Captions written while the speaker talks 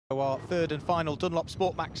Our third and final Dunlop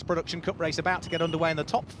Sport Maxx Production Cup race about to get underway, and the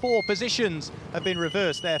top four positions have been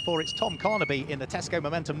reversed. Therefore, it's Tom Carnaby in the Tesco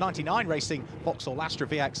Momentum 99 Racing Vauxhall Astra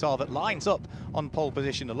VXR that lines up on pole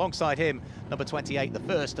position. Alongside him, number 28, the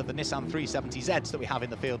first of the Nissan 370Zs that we have in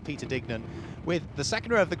the field, Peter Dignan, with the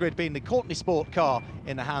second row of the grid being the Courtney Sport car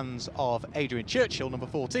in the hands of Adrian Churchill, number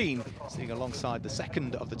 14, sitting alongside the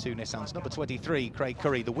second of the two Nissans, number 23, Craig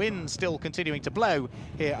Curry. The wind still continuing to blow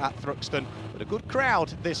here at Thruxton, but a good crowd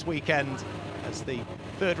this weekend as the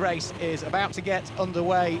third race is about to get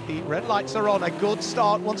underway. The red lights are on. A good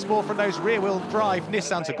start once more from those rear-wheel drive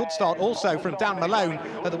Nissans. A good start also from Dan Malone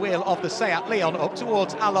at the wheel of the Seat Leon. Up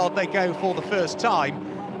towards Allard they go for the first time.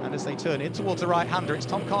 And as they turn in towards the right-hander, it's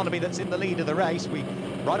Tom Carnaby that's in the lead of the race. We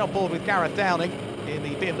right on board with Gareth Downing in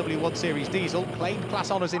the BMW 1 Series diesel. Claimed class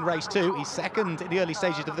honours in race 2. He's second in the early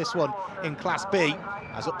stages of this one in Class B.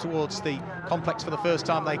 As up towards the complex for the first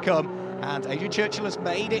time they come. And Adrian Churchill has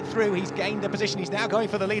made it through. He's gained a position. He's now going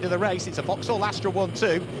for the lead of the race. It's a Vauxhall Astra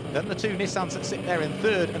 1-2. Then the two Nissans that sit there in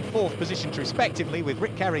third and fourth positions respectively, with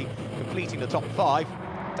Rick Kerry completing the top five.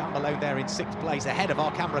 Dan Malone there in sixth place ahead of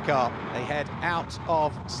our camera car. They head out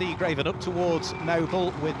of Seagrave and up towards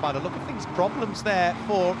Noble with, by the look of things, problems there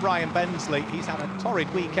for Ryan Bensley. He's had a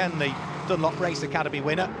torrid weekend, the Dunlop Race Academy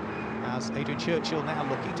winner, as Adrian Churchill now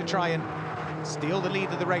looking to try and steal the lead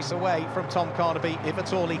of the race away from Tom Carnaby, if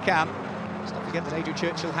at all he can. Let's not forget that Adrian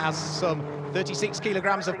Churchill has some 36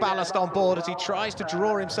 kilograms of ballast on board as he tries to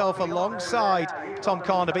draw himself alongside Tom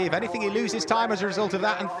Carnaby. If anything, he loses time as a result of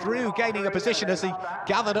that, and through gaining a position as he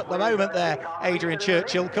gathered up the moment there, Adrian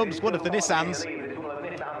Churchill, comes one of the Nissans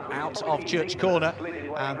out of Church Corner,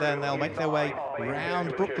 and then they'll make their way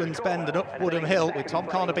round Brooklands Bend and up Woodham Hill with Tom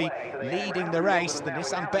Carnaby leading the race. The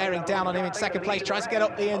Nissan bearing down on him in second place, tries to get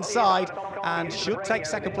up the inside and should take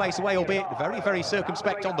second place away, albeit very, very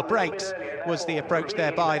circumspect on the brakes was the approach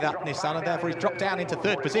there by that Nissan, and therefore he's dropped down into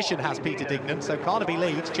third position, has Peter Dignan. So Carnaby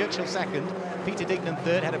leads, Churchill second, Peter Dignan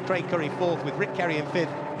third, ahead of Craig Curry fourth, with Rick Kerry in fifth.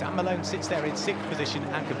 Dan Malone sits there in sixth position,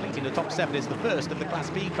 and completing the top seven is the first of the Class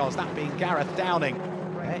B cars, that being Gareth Downing.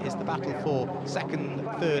 There is the battle for second,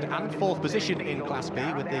 third and fourth position in Class B,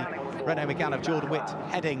 with the Renault Megane of Jordan Witt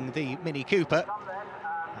heading the Mini Cooper.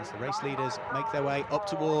 As the race leaders make their way up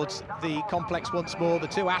towards the complex once more, the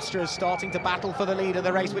two Astras starting to battle for the lead of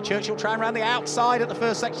the race, with Churchill trying around the outside at the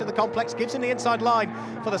first section of the complex, gives him the inside line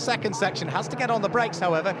for the second section, has to get on the brakes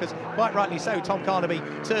however, because quite rightly so, Tom Carnaby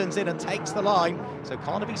turns in and takes the line, so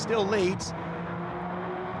Carnaby still leads.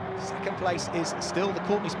 Second place is still the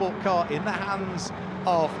Courtney Sport car in the hands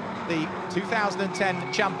of the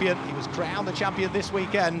 2010 champion. He was crowned the champion this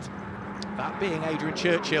weekend, that being Adrian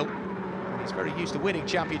Churchill. He's very used to winning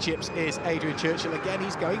championships, is Adrian Churchill. Again,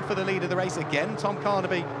 he's going for the lead of the race. Again, Tom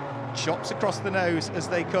Carnaby chops across the nose as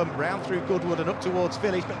they come round through Goodwood and up towards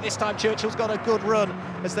Village, but this time Churchill's got a good run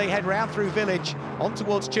as they head round through Village on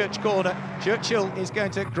towards Church Corner. Churchill is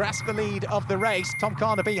going to grasp the lead of the race. Tom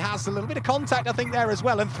Carnaby has a little bit of contact, I think, there as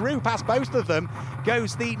well, and through past both of them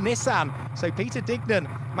goes the Nissan. So Peter Dignan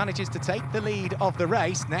manages to take the lead of the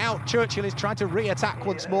race. Now Churchill is trying to re-attack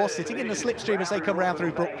once more, sitting in the slipstream as they come round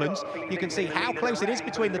through Brooklands. You can see how close it is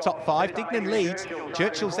between the top five. Dignan leads,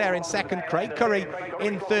 Churchill's there in second, Craig Curry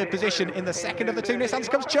in third position in the second of the two Nissans,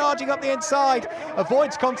 comes charging up the inside,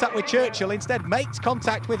 avoids contact with Churchill, instead makes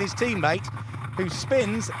contact with his teammate, who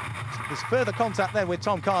spins. There's further contact there with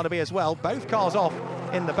Tom Carnaby as well. Both cars off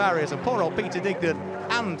in the barriers, and poor old Peter Dignan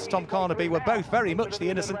and Tom Carnaby were both very much the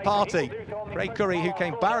innocent party. Craig Curry, who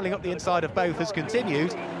came barrelling up the inside of both, has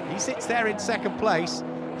continued. He sits there in second place,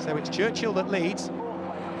 so it's Churchill that leads.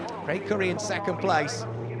 Craig Curry in second place,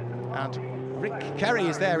 and Rick Kerry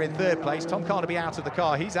is there in third place. Tom Carnaby out of the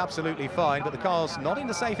car, he's absolutely fine, but the car's not in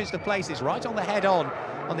the safest of places, right on the head-on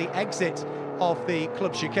on the exit of the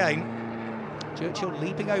club chicane. Churchill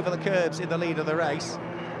leaping over the curbs in the lead of the race.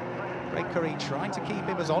 Craig Curry trying to keep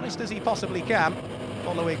him as honest as he possibly can,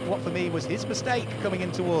 following what for me was his mistake coming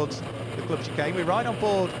in towards the club chicane. We're right on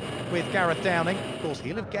board with Gareth Downing. Of course,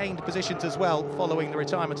 he'll have gained positions as well following the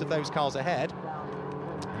retirement of those cars ahead.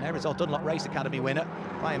 And there is our Dunlop Race Academy winner,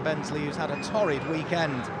 Ryan Bensley, who's had a torrid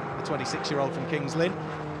weekend, the 26-year-old from Kings Lynn.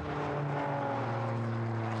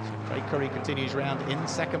 Craig Curry continues round in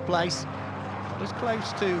second place, not as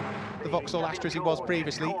close to the Vauxhall Astra as he was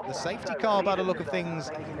previously. The safety car, by the look of things,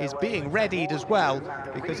 is being readied as well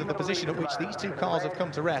because of the position at which these two cars have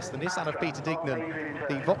come to rest. The Nissan of Peter Dignan,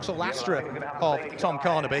 the Vauxhall Astra of Tom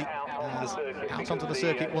Carnaby, as out onto the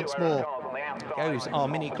circuit once more goes our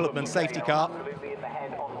Mini Clubman safety car,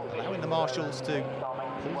 allowing the marshals to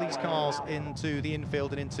pull these cars into the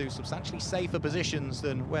infield and into substantially safer positions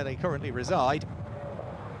than where they currently reside.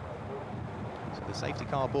 So The safety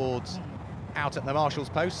car boards out at the marshal's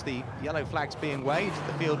post, the yellow flags being waved.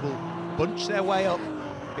 The field will bunch their way up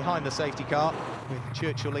behind the safety car with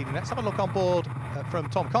Churchill leading. Let's have a look on board from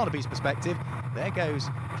Tom Carnaby's perspective. There goes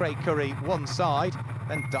Craig Curry one side,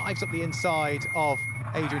 then dives up the inside of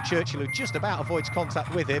Adrian Churchill, who just about avoids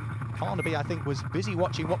contact with him. Carnaby, I think, was busy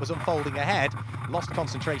watching what was unfolding ahead, lost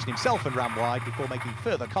concentration himself and ran wide before making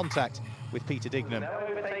further contact with Peter Dignam.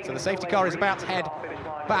 So the safety car is about to head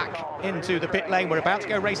back into the pit lane. We're about to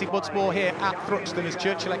go racing once more here at Thruxton as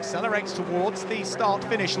Churchill accelerates towards the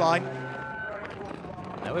start-finish line.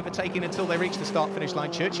 No overtaking until they reach the start-finish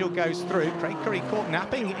line. Churchill goes through. Craig Curry caught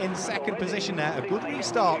napping in second position there. A good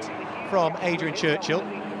restart from Adrian Churchill.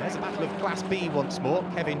 There's a battle of Class B once more.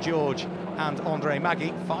 Kevin George and Andre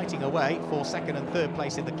Maggi fighting away for second and third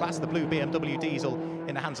place in the class. The blue BMW diesel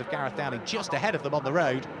in the hands of Gareth Downing just ahead of them on the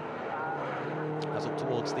road. As up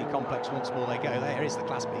towards the complex once more they go. There is the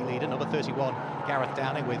Class B leader, number 31, Gareth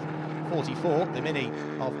Downing, with 44, the Mini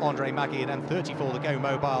of Andre Maggi, and then 34, the Go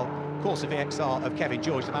Mobile Corsa VXR of Kevin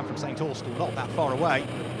George, the man from St Austell, not that far away.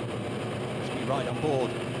 Should be right on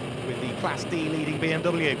board with the Class D leading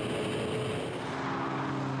BMW.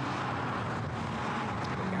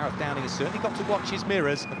 Gareth Downing has certainly got to watch his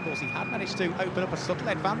mirrors. Of course, he had managed to open up a subtle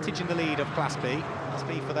advantage in the lead of Class B. Class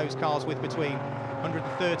B for those cars with between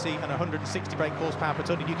 130 and 160 brake horsepower per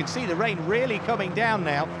tonne. And you can see the rain really coming down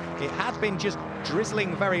now. It had been just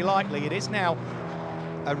drizzling very lightly. It is now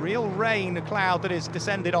a real rain cloud that has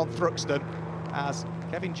descended on Thruxton as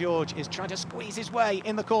Kevin George is trying to squeeze his way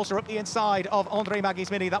in the Corsa up the inside of Andre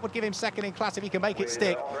Maggi's Mini. That would give him second in class if he can make it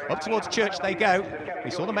stick. Up towards Church they go.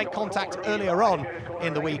 We saw them make contact earlier on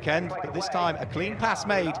in the weekend, but this time a clean pass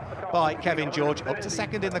made by Kevin George. Up to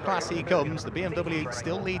second in the class he comes. The BMW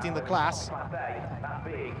still leading the class.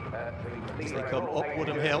 As they come up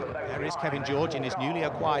Woodham Hill, there is Kevin George in his newly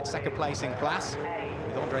acquired second place in class,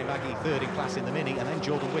 with Andre Maggi third in class in the Mini, and then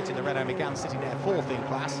Jordan Witt in the Renault Megane sitting there fourth in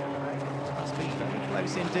class. Class B very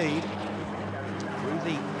close indeed.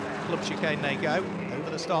 Through the club chicane they go, over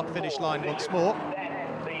the start-finish line once more,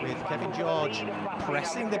 with Kevin George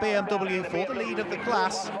pressing the BMW for the lead of the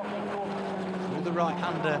class. Through the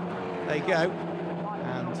right-hander they go.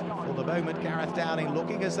 And for the moment, Gareth Downing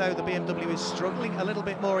looking as though the BMW is struggling a little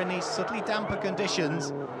bit more in these subtly damper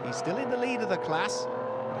conditions. He's still in the lead of the class,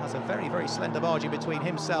 but has a very, very slender margin between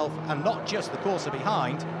himself and not just the Corsa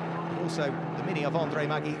behind, but also the Mini of Andre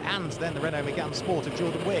Maggi and then the Renault Megane Sport of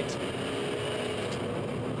Jordan Witt.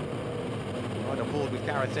 Right on board with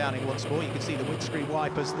Gareth Downing once more. You can see the windscreen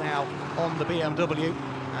wipers now on the BMW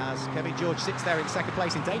as Kevin George sits there in second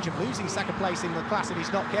place, in danger of losing second place in the class if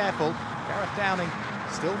he's not careful. Gareth Downing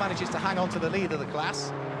still manages to hang on to the lead of the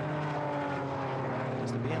class.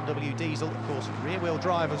 It's the BMW diesel, of course, rear-wheel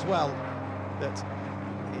drive as well, that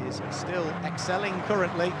is still excelling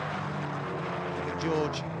currently. Kevin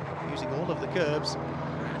George using all of the curbs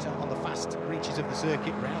right out on the fast reaches of the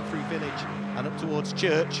circuit, round through Village and up towards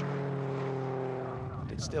Church.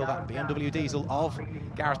 And it's still that BMW diesel of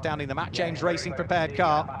Gareth Downing, the Matt James Racing prepared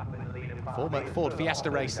car. Former Ford Fiesta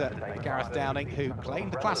racer Gareth Downing, who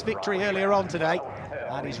claimed the class victory earlier on today,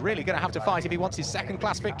 and he's really going to have to fight if he wants his second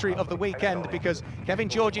class victory of the weekend, because Kevin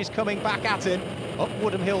George is coming back at him. Up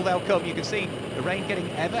Woodham Hill they'll come. You can see the rain getting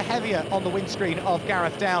ever heavier on the windscreen of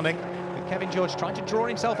Gareth Downing, with Kevin George trying to draw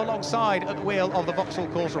himself alongside at the wheel of the Vauxhall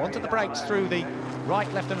Corsa. Onto the brakes through the right,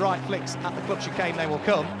 left and right flicks at the club chicane they will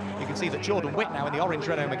come. You can see that Jordan Witt now in the orange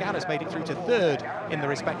Renault Megane has made it through to third in the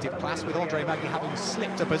respective class, with Andre Maggi having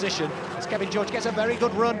slipped a position as Kevin George gets a very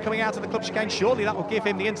good run coming out of the club chicane. Surely that will give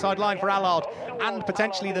him the inside line for Allard and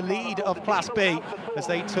potentially the lead of Class B as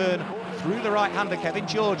they turn through the right-hander. Kevin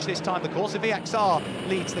George this time, the Corsa VXR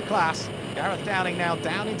leads the class. Gareth Downing now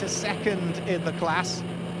down into second in the class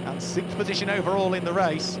and sixth position overall in the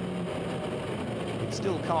race. With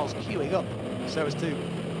still cars queuing up so as to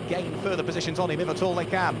gain further positions on him if at all they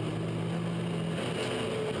can.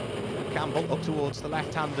 Campbell up towards the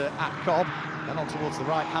left-hander at Cobb, then on towards the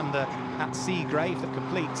right-hander at Seagrave that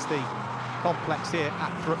completes the complex here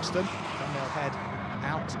at Thruxton. Then they'll head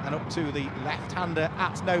out and up to the left-hander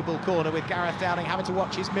at Noble Corner, with Gareth Downing having to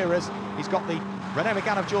watch his mirrors. He's got the Renault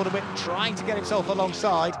Megane of Jordan Witt trying to get himself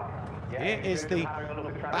alongside. Here is the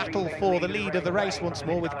battle for the lead of the race once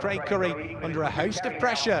more, with Craig Curry under a host of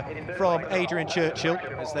pressure from Adrian Churchill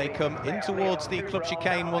as they come in towards the club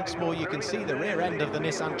chicane once more. You can see the rear end of the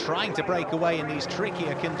Nissan trying to break away in these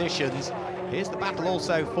trickier conditions. Here's the battle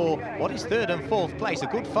also for what is third and fourth place. A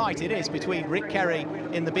good fight it is between Rick Kerry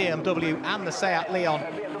in the BMW and the Seat Leon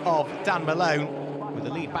of Dan Malone,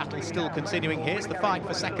 with the lead battle still continuing. Here's the fight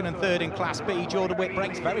for second and third in Class B. Jordan Witt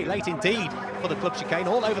breaks very late indeed for the club chicane.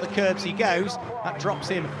 All over the curbs he goes. That drops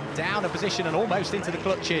him down a position and almost into the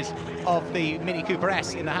clutches of the Mini Cooper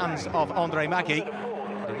S in the hands of Andre Maggi.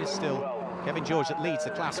 But it is still Kevin George that leads the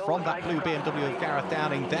class from that blue BMW of Gareth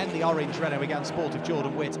Downing, then the orange Renault Megane Sport of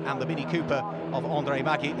Jordan Witt and the Mini Cooper of Andre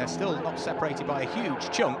Maggi. They're still not separated by a huge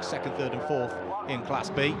chunk, second, third and fourth in Class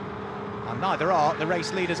B. And neither are the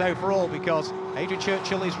race leaders overall, because Adrian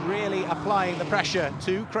Churchill is really applying the pressure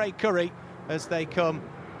to Craig Currie as they come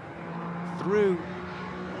through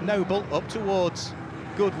Noble up towards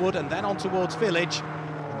Goodwood and then on towards Village.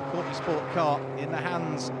 And the Courtney Sport car in the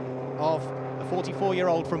hands of the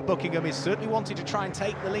 44-year-old from Buckingham is certainly wanting to try and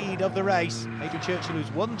take the lead of the race. Adrian Churchill,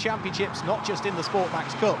 who's won championships not just in the Sport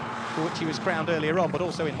Maxx Cup, for which he was crowned earlier on, but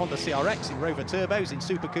also in Honda CRX, in Rover Turbos, in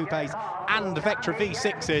Super Coupes and Vectra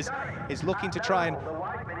V6s, is looking to try and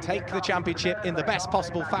take the championship in the best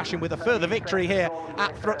possible fashion with a further victory here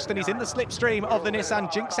at Thruxton. He's in the slipstream of the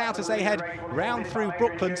Nissan, jinks out as they head round through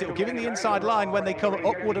Brooklands. It will give him the inside line when they come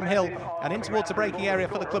up Woodham Hill and in towards the braking area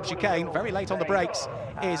for the club chicane. Very late on the brakes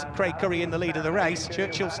is Craig Currie in the lead of the race.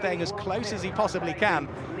 Churchill staying as close as he possibly can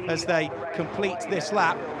as they complete this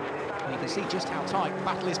lap. And you can see just how tight the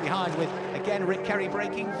battle is behind, with, again, Rick Kerry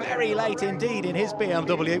braking very late indeed in his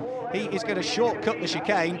BMW. He is going to shortcut the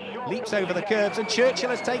chicane, leaps over the curbs, and Churchill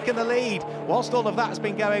has taken the lead. Whilst all of that has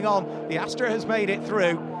been going on, the Astra has made it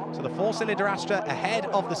through. So the four-cylinder Astra ahead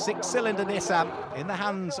of the six-cylinder Nissan in the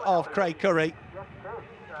hands of Craig Currie.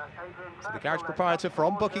 So the garage proprietor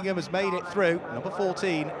from Buckingham has made it through. Number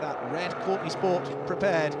 14, that red Courtney Sport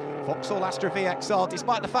prepared Vauxhall Astra VXR,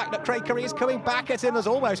 despite the fact that Craig Currie is coming back at him. There's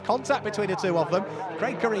almost contact between the two of them.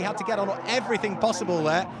 Craig Currie had to get on everything possible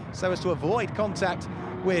there so as to avoid contact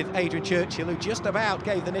with Adrian Churchill, who just about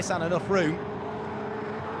gave the Nissan enough room.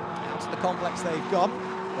 Out to the complex they've gone,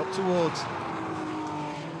 up towards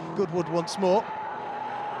Goodwood once more.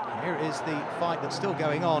 Here is the fight that's still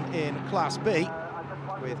going on in Class B,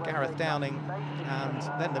 with Gareth Downing and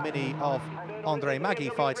then the Mini of Andre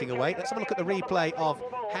Maggi fighting away. Let's have a look at the replay of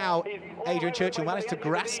how Adrian Churchill managed to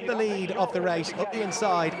grasp the lead of the race up the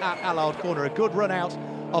inside at Allard Corner. A good run out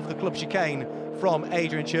of the club chicane from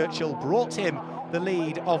Adrian Churchill brought him the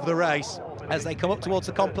lead of the race as they come up towards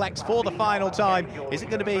the complex for the final time. Is it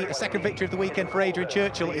going to be a second victory of the weekend for Adrian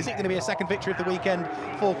Churchill? Is it going to be a second victory of the weekend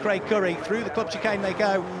for Craig Currie? Through the club chicane they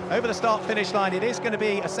go, over the start-finish line. It is going to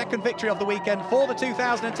be a second victory of the weekend for the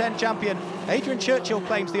 2010 champion. Adrian Churchill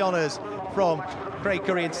claims the honours from Craig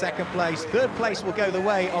Currie in second place. Third place will go the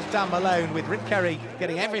way of Dan Malone, with Rick Kerry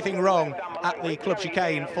getting everything wrong at the club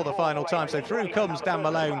chicane for the final time. So through comes Dan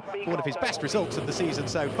Malone for one of his best results of the season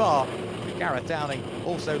so far. Gareth Downing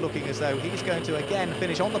also looking as though he's going to again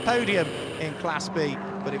finish on the podium in Class B,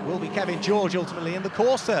 but it will be Kevin George ultimately in the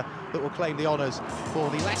Corsa that will claim the honours for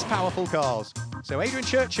the less powerful cars. So Adrian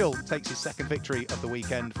Churchill takes his second victory of the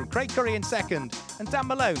weekend from Craig Currie in second, and Dan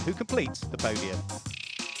Malone who completes the podium.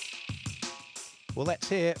 Well, let's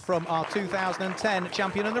hear from our 2010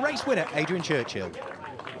 champion and the race winner, Adrian Churchill.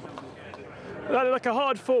 That looked like a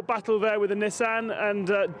hard-fought battle there with the Nissan, and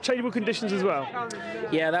changeable conditions as well.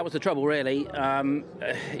 Yeah, that was the trouble, really. You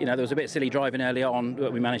know, there was a bit of silly driving early on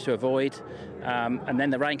that we managed to avoid, and then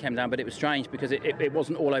the rain came down, but it was strange because it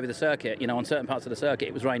wasn't all over the circuit. You know, on certain parts of the circuit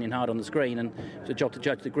it was raining hard on the screen, and it was a job to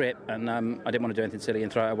judge the grip, and I didn't want to do anything silly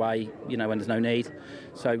and throw it away, you know, when there's no need.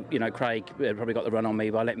 So, you know, Craig probably got the run on me,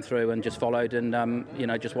 but I let him through and just followed and, you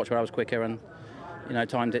know, just watched where I was quicker and, you know,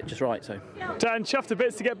 timed it just right. So Dan, chuffed to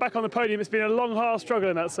bits to get back on the podium. It's been a long, hard struggle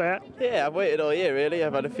in that set. Yeah, I've waited all year really.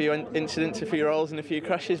 I've had a few incidents, a few rolls and a few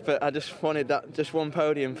crashes, but I just wanted that just one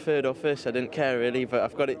podium, third or first. I didn't care really, but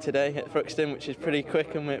I've got it today at Thruxton, which is pretty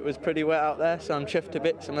quick, and it was pretty wet out there, so I'm chuffed to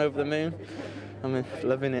bits. I'm over the moon. I'm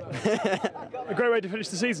loving it. A great way to finish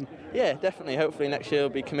the season. Yeah, definitely. Hopefully next year I'll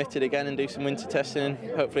be committed again and do some winter testing.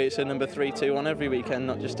 Hopefully it's a number 3-2 on every weekend,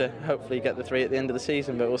 not just to hopefully get the 3 at the end of the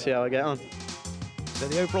season, but we'll see how I get on. So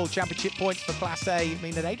the overall championship points for Class A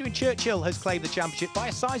mean that Adrian Churchill has claimed the championship by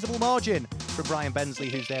a sizable margin from Brian Bensley,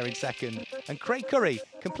 who's there in second, and Craig Currie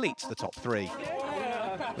completes the top 3.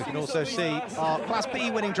 We can also see our Class B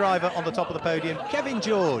winning driver on the top of the podium, Kevin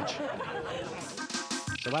George.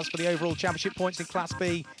 So as for the overall championship points in Class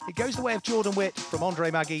B, it goes the way of Jordan Witt from Andre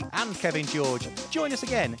Maggi and Kevin George. Join us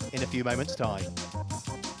again in a few moments' time.